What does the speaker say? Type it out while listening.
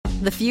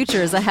The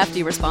future is a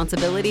hefty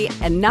responsibility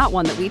and not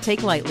one that we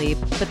take lightly,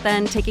 but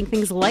then taking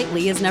things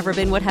lightly has never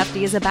been what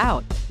Hefty is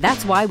about.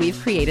 That's why we've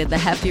created the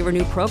Hefty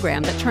Renew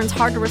program that turns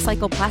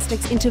hard-to-recycle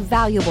plastics into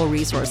valuable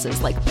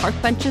resources like park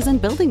benches and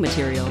building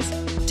materials.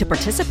 To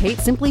participate,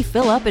 simply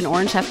fill up an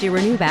orange Hefty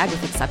Renew bag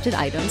with accepted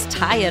items,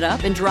 tie it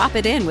up, and drop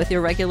it in with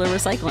your regular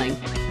recycling.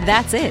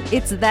 That's it.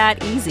 It's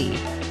that easy.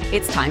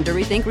 It's time to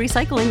rethink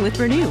recycling with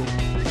Renew.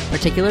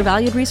 Particular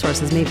valued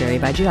resources may vary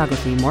by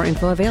geography. More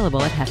info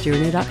available at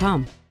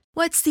heftyrenew.com.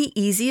 What's the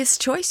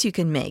easiest choice you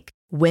can make?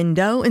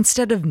 Window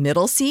instead of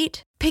middle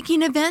seat?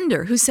 Picking a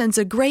vendor who sends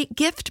a great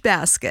gift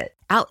basket?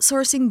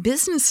 Outsourcing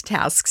business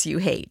tasks you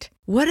hate?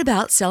 What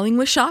about selling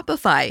with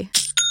Shopify?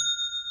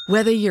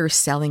 Whether you're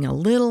selling a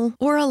little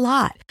or a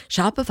lot,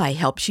 Shopify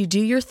helps you do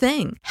your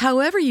thing,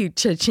 however you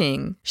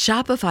cha-ching.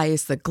 Shopify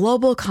is the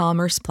global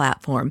commerce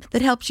platform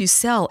that helps you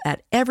sell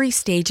at every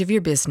stage of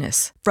your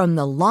business. From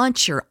the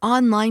launch your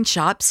online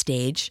shop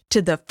stage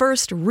to the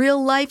first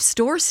real-life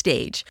store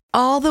stage,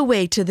 all the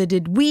way to the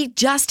did we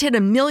just hit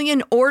a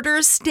million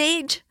orders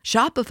stage.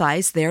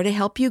 Shopify's there to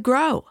help you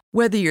grow.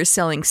 Whether you're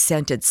selling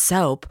scented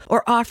soap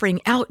or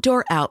offering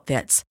outdoor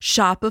outfits,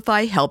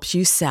 Shopify helps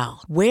you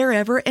sell.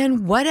 Wherever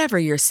and whatever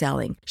you're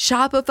selling,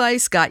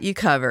 Shopify's got you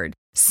covered.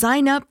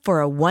 Sign up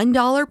for a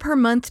 $1 per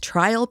month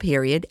trial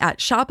period at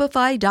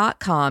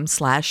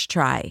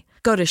shopify.com/try.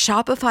 Go to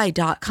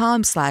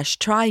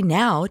shopify.com/try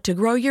now to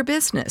grow your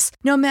business,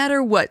 no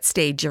matter what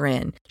stage you're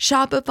in.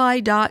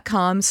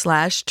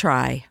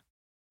 Shopify.com/try.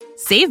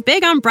 Save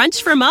big on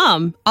brunch for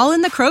mom, all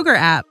in the Kroger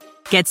app.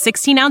 Get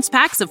 16-ounce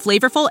packs of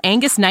flavorful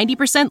Angus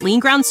 90% lean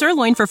ground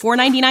sirloin for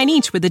 $4.99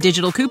 each with a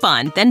digital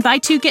coupon. Then buy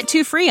 2, get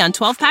 2 free on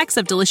 12 packs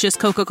of delicious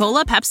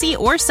Coca-Cola, Pepsi,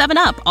 or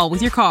 7-Up, all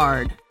with your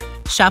card.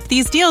 Shop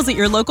these deals at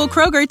your local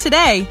Kroger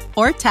today,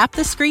 or tap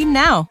the screen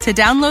now to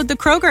download the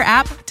Kroger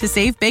app to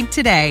save big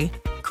today.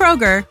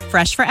 Kroger,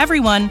 fresh for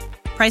everyone.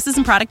 Prices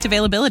and product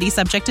availability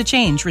subject to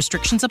change.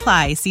 Restrictions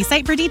apply. See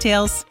site for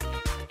details.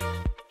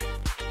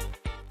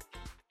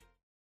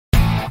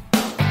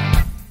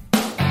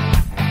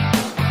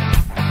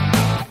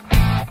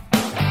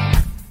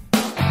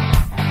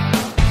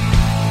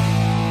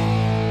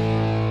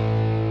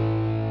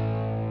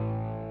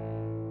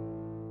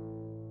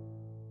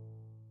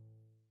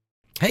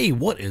 Hey,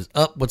 what is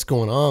up? What's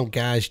going on,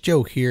 guys?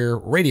 Joe here,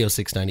 Radio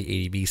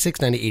 690 ADB,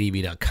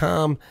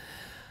 690adb.com.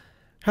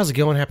 How's it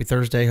going? Happy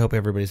Thursday. Hope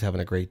everybody's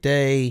having a great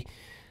day.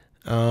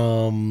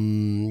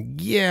 Don't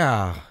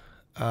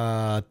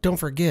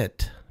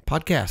forget,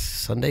 podcasts,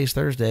 Sundays,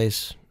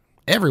 Thursdays,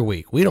 every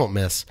week. We don't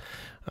miss.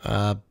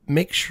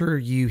 Make sure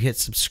you hit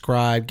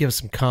subscribe, give us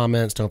some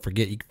comments. Don't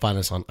forget, you can find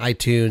us on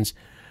iTunes,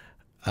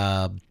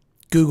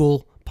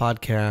 Google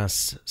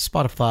Podcasts,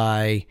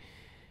 Spotify,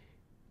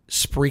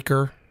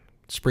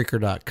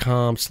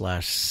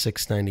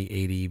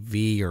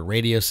 Spreaker.com/690ADV or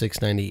Radio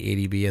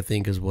 690ADB, I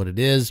think is what it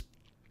is.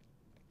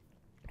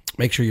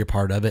 Make sure you're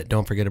part of it.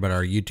 Don't forget about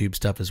our YouTube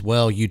stuff as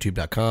well,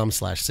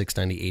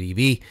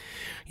 youtube.com/690ADV. You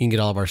can get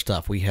all of our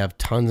stuff. We have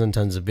tons and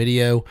tons of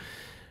video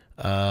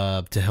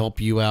to help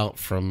you out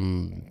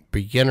from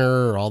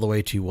beginner all the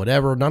way to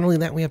whatever. Not only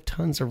that, we have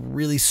tons of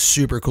really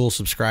super cool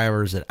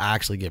subscribers that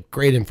actually give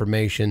great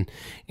information,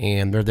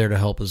 and they're there to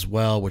help as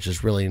well, which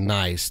is really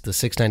nice. The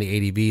 690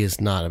 ADV is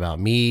not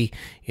about me.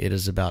 It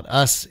is about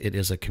us. It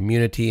is a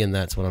community, and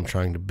that's what I'm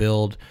trying to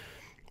build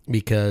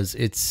because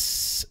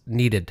it's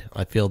needed.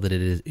 I feel that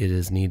it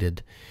is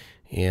needed.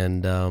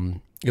 And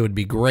it would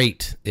be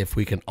great if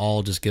we can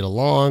all just get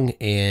along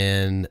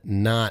and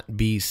not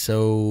be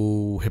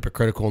so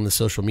hypocritical in the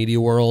social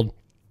media world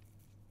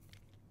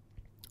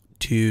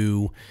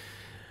to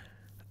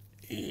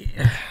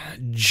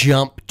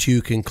jump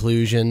to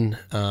conclusion,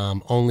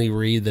 only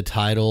read the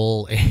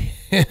title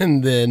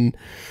and then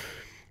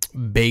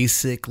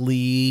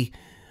basically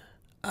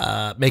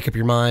make up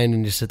your mind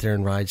and just sit there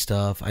and write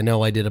stuff. I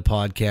know I did a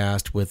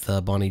podcast with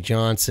Bonnie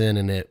Johnson,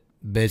 and it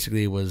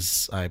basically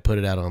was, I put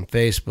it out on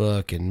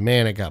Facebook, and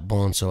man, it got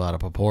blown so out of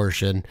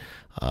proportion.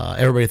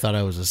 Everybody thought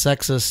I was a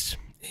sexist,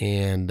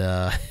 and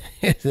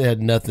it had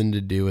nothing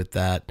to do with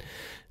that.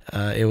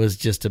 It was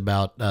just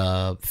about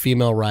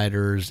female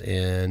writers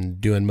and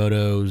doing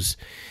motos,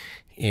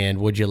 and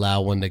would you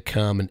allow one to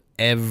come, and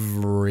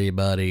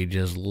everybody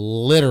just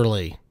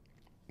literally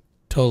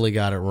totally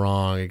got it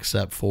wrong,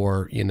 except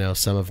for,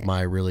 some of my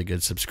really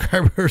good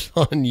subscribers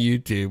on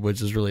YouTube,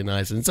 which is really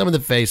nice. And some of the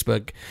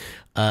Facebook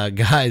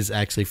guys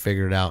actually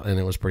figured it out, and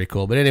it was pretty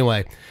cool. But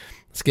anyway,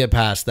 let's get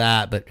past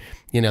that. But,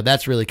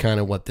 that's really kind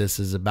of what this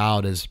is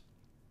about, is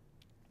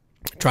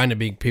trying to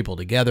bring people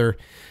together,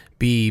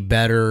 be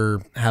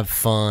better, have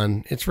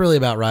fun. It's really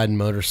about riding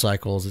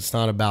motorcycles. It's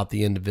not about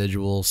the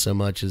individual so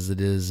much as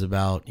it is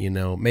about,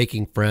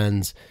 making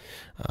friends,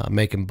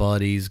 making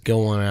buddies,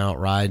 going out,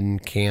 riding,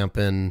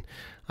 camping,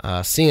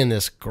 seeing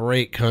this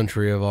great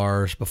country of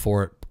ours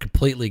before it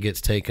completely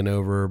gets taken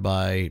over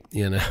by,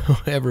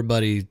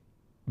 everybody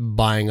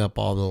buying up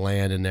all the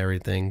land and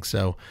everything.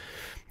 So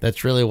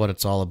that's really what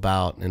it's all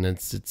about. And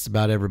it's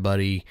about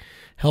everybody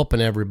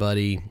helping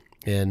everybody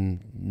and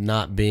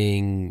not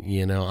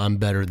being, I'm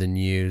better than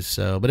you.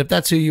 So, but if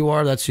that's who you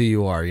are, that's who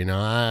you are.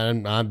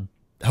 I'm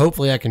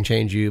hopefully I can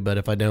change you, but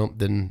if I don't,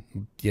 then,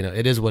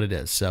 it is what it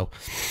is. So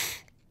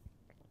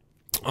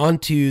on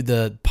to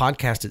the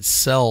podcast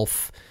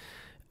itself,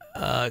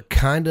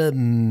 kind of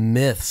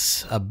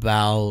myths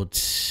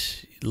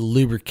about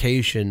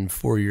lubrication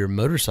for your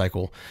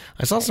motorcycle.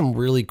 I saw some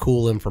really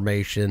cool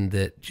information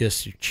that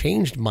just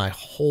changed my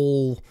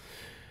whole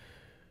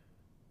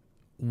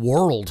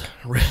world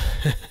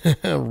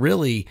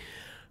really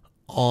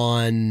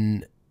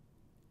on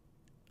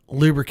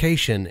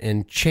lubrication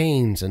and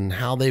chains and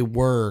how they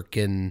work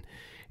and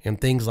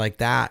things like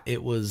that.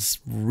 It was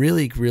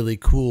really, really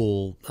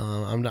cool.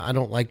 I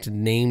don't like to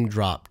name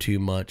drop too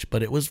much,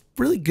 but it was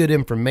really good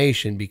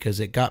information because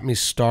it got me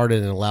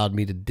started and allowed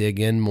me to dig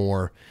in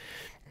more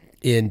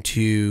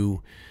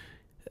into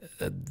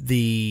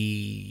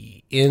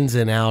the ins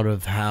and out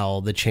of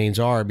how the chains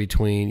are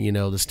between,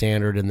 the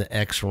standard and the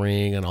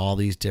X-Ring and all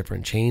these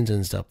different chains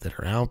and stuff that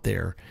are out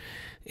there.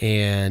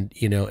 And,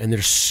 and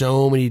there's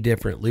so many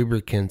different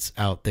lubricants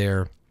out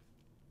there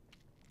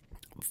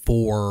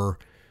for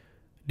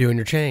doing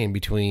your chain,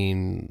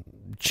 between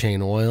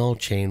chain oil,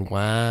 chain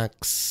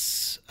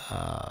wax,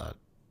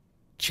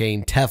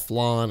 chain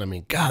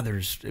Teflon.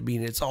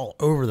 It's all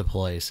over the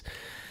place.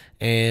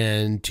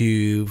 And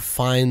to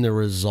find the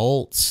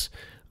results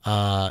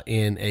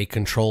in a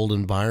controlled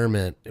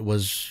environment, it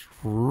was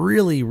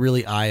really,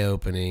 really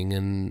eye-opening.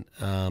 And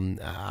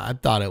I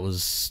thought it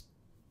was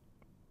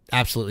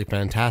absolutely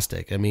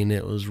fantastic.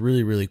 It was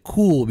really, really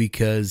cool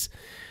because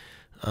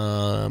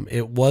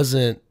it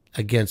wasn't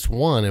against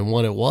one. And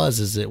what it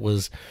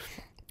was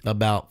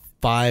about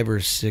 5 or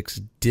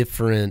 6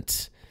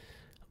 different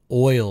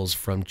oils,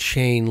 from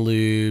chain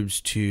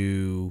lubes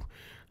to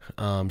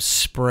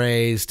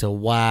sprays to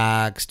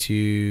wax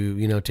to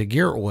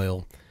gear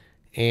oil.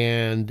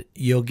 And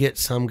you'll get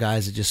some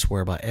guys that just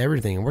swear by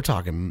everything. And we're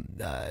talking,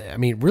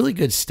 really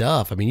good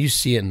stuff. You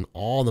see it in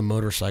all the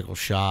motorcycle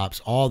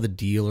shops, all the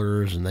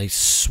dealers, and they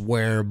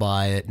swear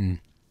by it. And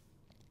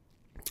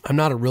I'm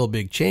not a real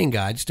big chain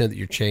guy. I just know that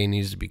your chain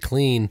needs to be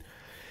clean,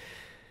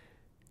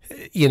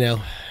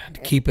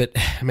 keep it,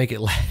 make it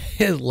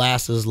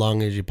last as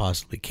long as you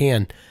possibly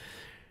can.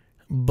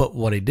 But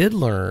what I did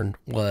learn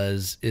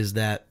is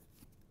that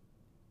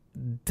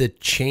the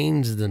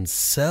chains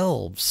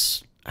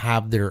themselves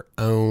have their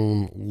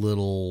own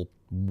little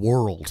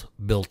world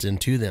built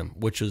into them,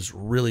 which is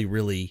really,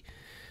 really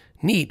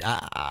neat.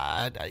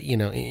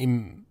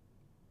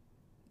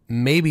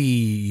 Maybe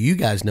you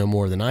guys know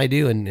more than I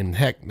do, and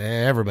heck,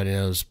 everybody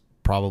knows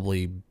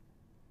probably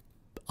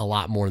a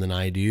lot more than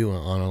I do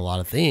on a lot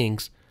of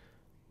things.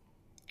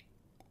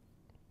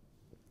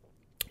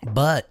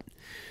 But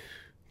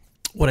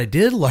what I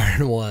did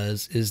learn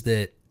is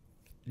that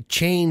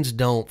chains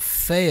don't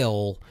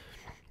fail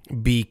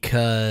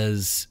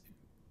because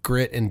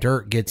grit and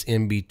dirt gets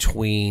in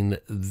between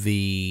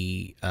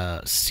the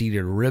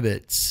seated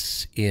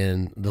rivets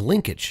in the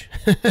linkage.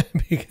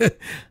 Because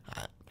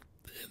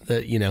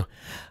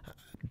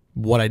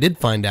what I did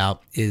find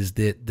out is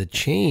that the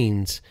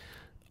chains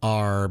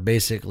are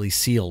basically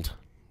sealed.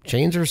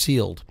 Chains are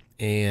sealed,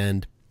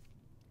 and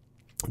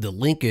the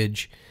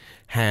linkage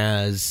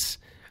has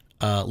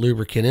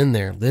lubricant in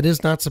there that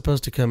is not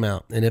supposed to come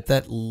out. And if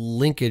that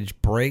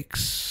linkage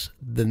breaks,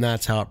 then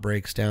that's how it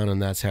breaks down,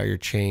 and that's how your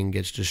chain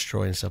gets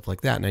destroyed and stuff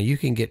like that. Now, you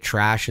can get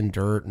trash and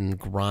dirt and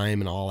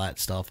grime and all that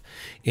stuff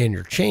in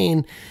your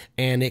chain,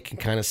 and it can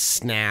kind of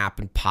snap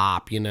and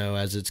pop,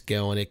 as it's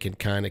going. It can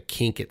kind of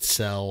kink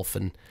itself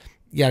and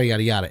yada,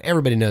 yada, yada.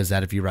 Everybody knows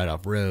that if you ride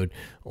off road,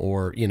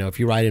 or, if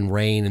you ride in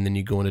rain and then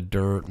you go into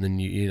dirt and then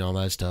you all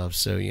that stuff.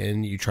 So,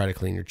 and you try to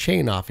clean your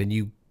chain off, and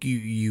you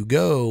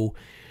go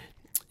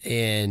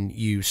and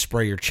you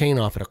spray your chain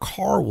off at a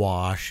car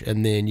wash,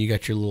 and then you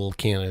got your little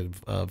can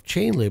of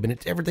chain lube,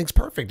 and everything's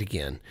perfect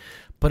again.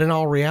 But in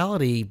all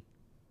reality,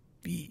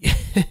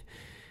 it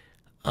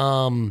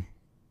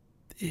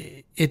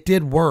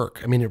did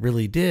work. It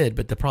really did.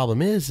 But the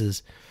problem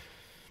is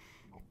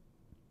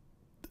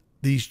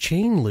these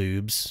chain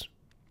lubes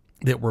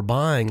that we're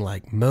buying,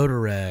 like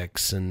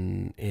Motorex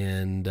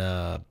and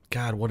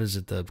God, what is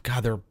it?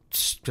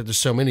 There's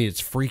so many,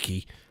 it's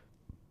freaky.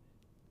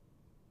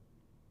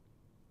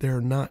 They're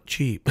not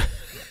cheap.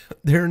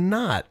 They're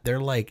not.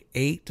 They're like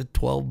 $8 to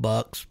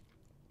 $12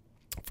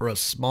 for a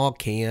small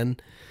can.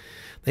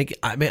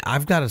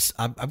 I've got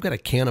a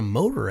can of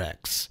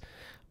Motorex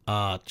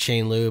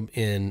chain lube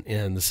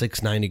in the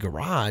 690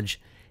 garage,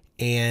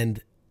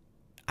 and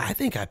I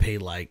think I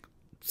paid like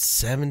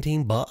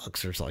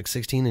 $17 or like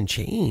 16 and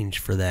change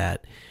for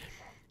that.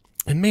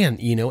 And man,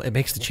 it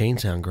makes the chain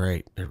sound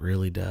great. It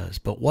really does.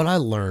 But what I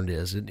learned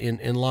is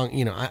in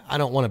long, I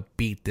don't want to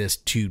beat this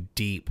too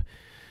deep,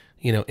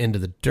 into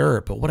the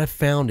dirt. But what I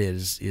found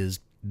is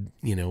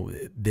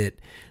that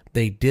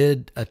they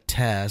did a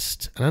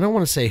test, and I don't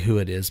want to say who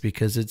it is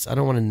because I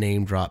don't want to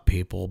name drop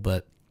people,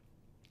 but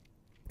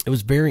it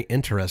was very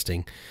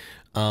interesting.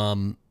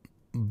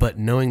 But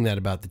knowing that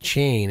about the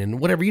chain, and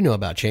whatever you know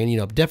about chain,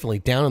 definitely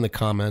down in the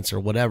comments or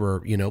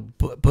whatever,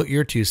 put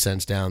your 2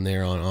 cents down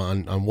there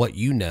on what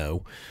you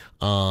know.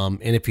 And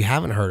if you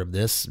haven't heard of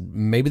this,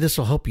 maybe this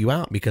will help you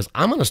out, because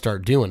I'm going to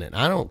start doing it.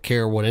 I don't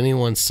care what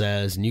anyone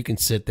says, and you can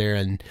sit there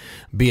and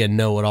be a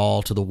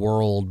know-it-all to the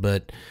world,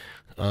 but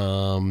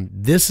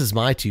this is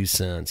my 2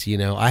 cents.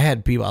 I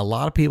had a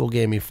lot of people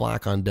gave me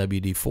flack on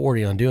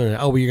WD-40 on doing it.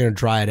 Oh, well, you're going to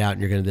dry it out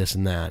and you're going to this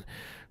and that.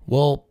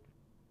 Well,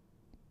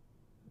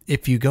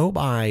 if you go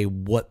by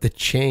what the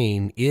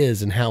chain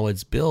is and how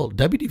it's built,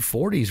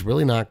 WD-40 is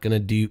really not going to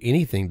do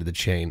anything to the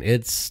chain.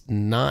 It's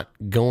not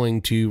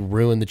going to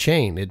ruin the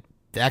chain. It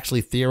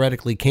actually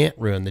theoretically can't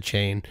ruin the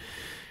chain,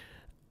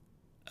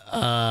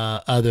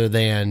 other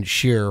than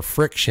sheer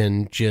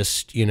friction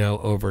just,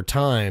 over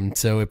time.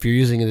 So if you're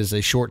using it as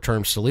a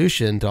short-term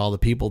solution to all the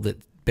people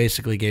that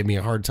basically gave me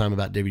a hard time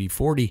about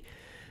WD-40,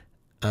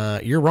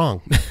 you're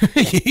wrong.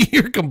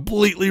 You're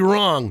completely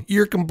wrong.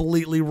 You're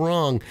completely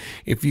wrong.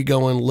 If you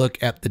go and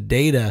look at the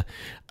data,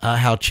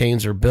 how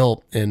chains are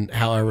built and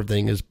how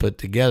everything is put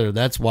together,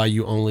 that's why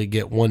you only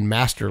get one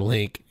master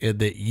link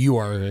that you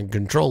are in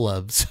control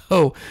of.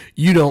 So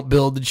you don't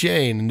build the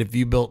chain. And if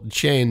you built the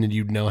chain, then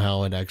you'd know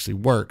how it actually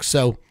works.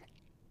 So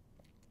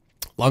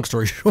long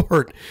story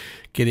short,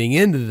 getting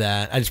into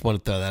that, I just want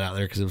to throw that out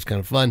there because it was kind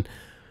of fun.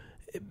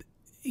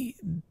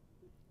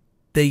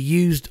 They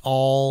used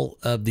all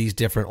of these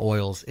different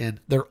oils, and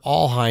they're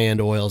all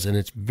high-end oils, and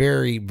it's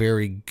very,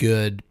 very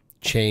good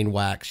chain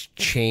wax,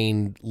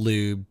 chain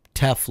lube,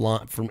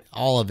 Teflon, from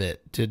all of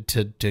it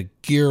to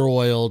gear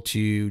oil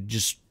to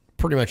just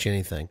pretty much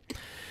anything.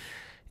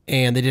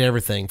 And they did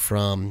everything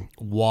from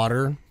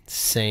water,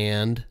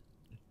 sand,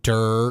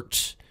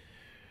 dirt,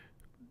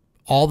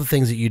 all the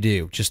things that you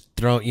do, just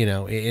throw,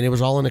 and it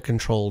was all in a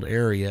controlled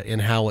area,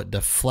 and how it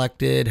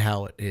deflected,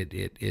 how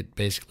it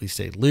basically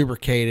stayed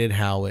lubricated,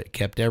 how it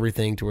kept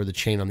everything to where the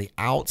chain on the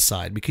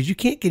outside, because you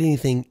can't get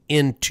anything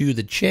into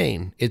the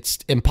chain. It's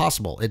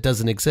impossible. It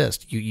doesn't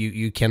exist.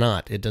 You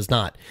cannot. It does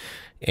not.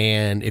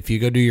 And if you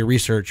go do your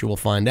research, you will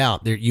find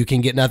out that you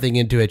can get nothing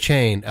into a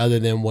chain other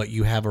than what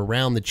you have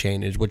around the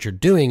chain. Is what you're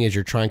doing is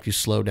you're trying to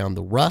slow down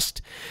the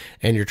rust,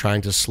 and you're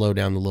trying to slow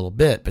down the little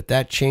bit. But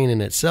that chain in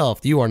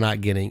itself, you are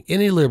not getting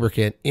any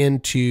lubricant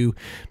into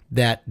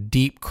that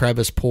deep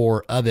crevice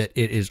pore of it.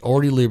 It is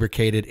already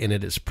lubricated, and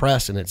it is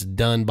pressed, and it's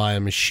done by a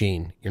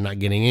machine. You're not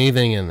getting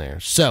anything in there.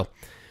 So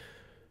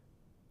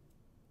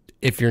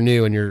if you're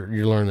new and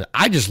you're learning that,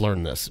 I just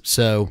learned this.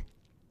 So,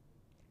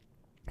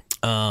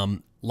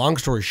 long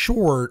story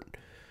short,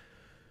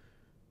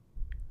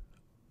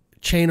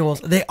 chain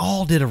oils, they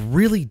all did a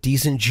really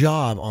decent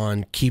job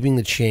on keeping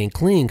the chain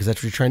clean, because that's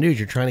what you're trying to do, is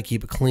you're trying to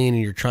keep it clean,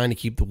 and you're trying to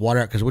keep the water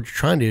out, because what you're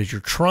trying to do is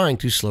you're trying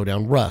to slow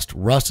down rust.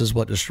 Rust is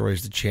what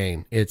destroys the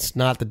chain. It's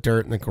not the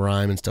dirt and the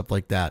grime and stuff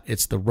like that.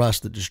 It's the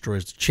rust that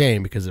destroys the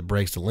chain, because it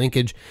breaks the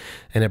linkage,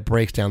 and it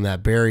breaks down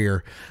that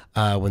barrier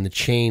when the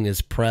chain is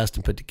pressed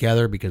and put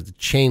together, because the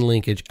chain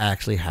linkage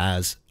actually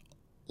has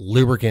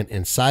lubricant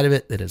inside of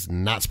it that is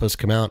not supposed to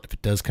come out. If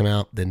it does come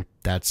out, then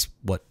that's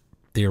what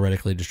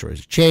theoretically destroys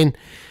the chain.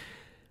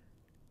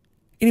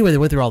 Anyway, they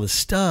went through all this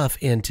stuff,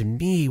 and to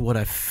me, what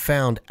I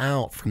found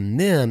out from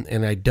them,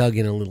 and I dug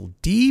in a little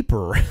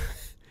deeper,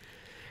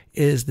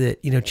 is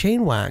that,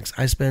 chain wax,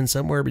 I spend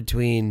somewhere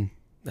between,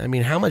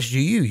 how much do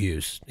you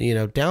use?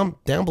 Down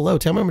below,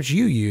 tell me how much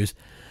you use.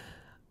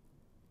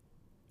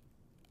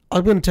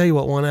 I'm going to tell you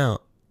what went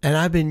out. And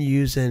I've been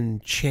using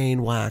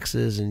chain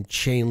waxes and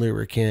chain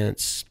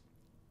lubricants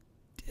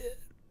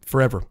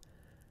forever.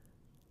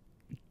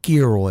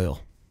 Gear oil.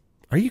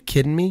 Are you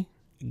kidding me?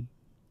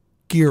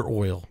 Gear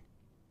oil.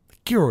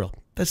 Gear oil.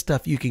 That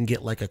stuff, you can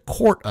get like a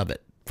quart of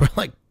it for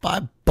like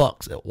 $5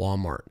 at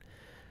Walmart.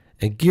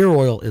 And gear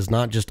oil is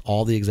not just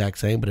all the exact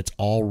same, but it's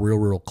all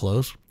real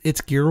close. It's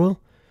gear oil.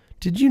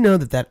 Did you know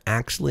that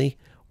actually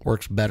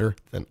works better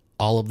than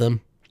all of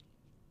them?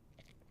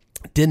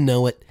 Didn't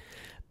know it.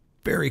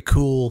 Very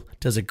cool,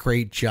 does a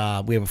great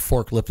job. We have a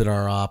forklift at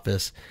our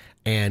office,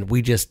 and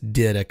we just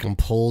did a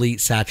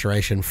complete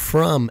saturation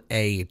from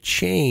a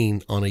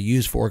chain on a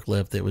used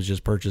forklift that was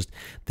just purchased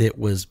that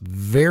was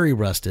very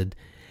rusted,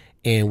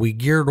 and we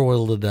geared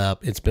oiled it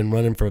up. It's been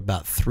running for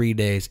about 3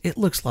 days. It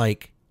looks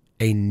like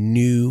a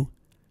new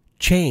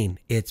chain.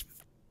 It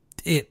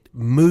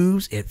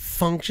moves, it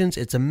functions,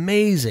 it's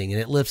amazing,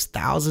 and it lifts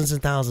thousands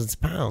and thousands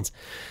of pounds.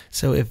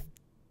 So if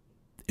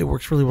it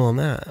works really well on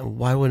that,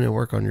 why wouldn't it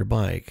work on your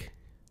bike?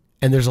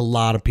 And there's a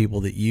lot of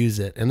people that use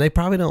it, and they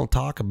probably don't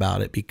talk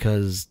about it,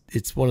 because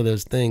it's one of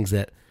those things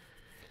that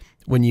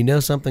when you know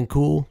something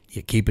cool,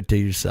 you keep it to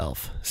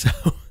yourself. So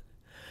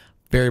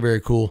very, very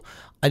cool.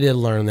 I did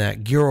learn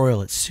that. Gear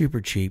oil, it's super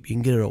cheap. You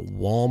can get it at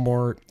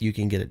Walmart. You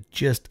can get it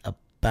just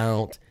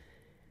about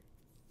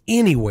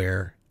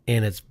anywhere,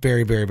 and it's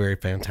very, very, very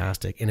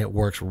fantastic, and it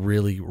works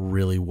really,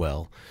 really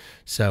well.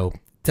 So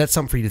that's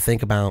something for you to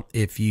think about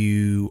if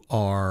you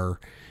are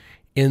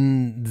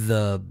in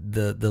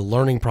the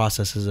learning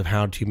processes of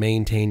how to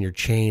maintain your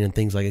chain and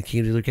things like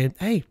that,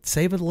 hey,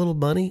 save it a little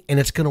money and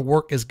it's going to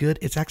work as good.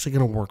 It's actually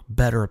going to work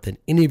better than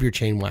any of your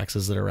chain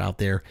waxes that are out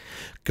there.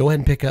 Go ahead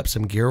and pick up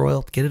some gear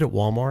oil. Get it at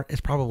Walmart.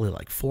 It's probably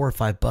like $4 or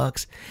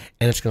 $5,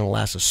 and it's going to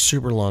last a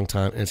super long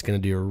time, and it's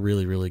going to do a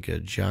really, really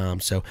good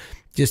job. So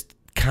just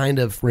kind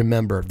of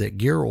remember that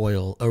gear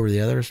oil over the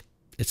others,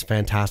 it's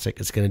fantastic.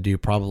 It's going to do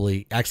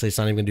it's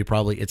not even going to do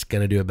probably, it's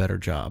going to do a better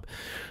job.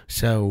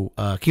 So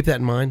keep that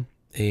in mind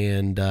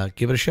and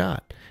give it a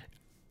shot.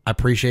 I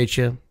appreciate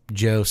you.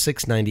 Joe,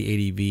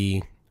 690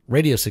 ADV,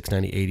 Radio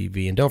 690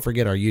 ADV. And don't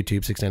forget our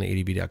YouTube,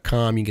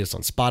 690ADV.com. You can get us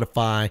on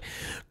Spotify,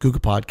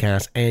 Google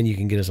Podcasts, and you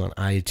can get us on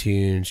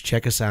iTunes.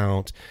 Check us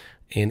out.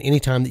 And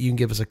anytime that you can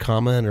give us a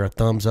comment or a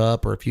thumbs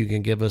up, or if you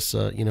can give us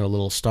a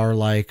little star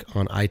like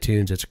on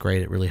iTunes, it's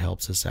great. It really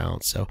helps us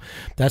out. So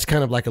that's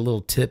kind of like a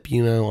little tip,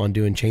 on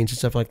doing chains and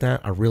stuff like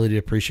that. I really do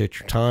appreciate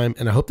your time,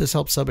 and I hope this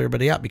helps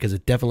everybody out because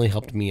it definitely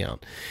helped me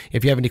out.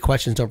 If you have any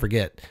questions, don't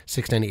forget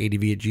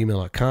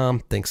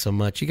 690adv@gmail.com. Thanks so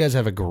much. You guys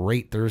have a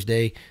great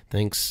Thursday.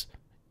 Thanks.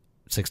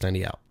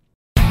 690 out.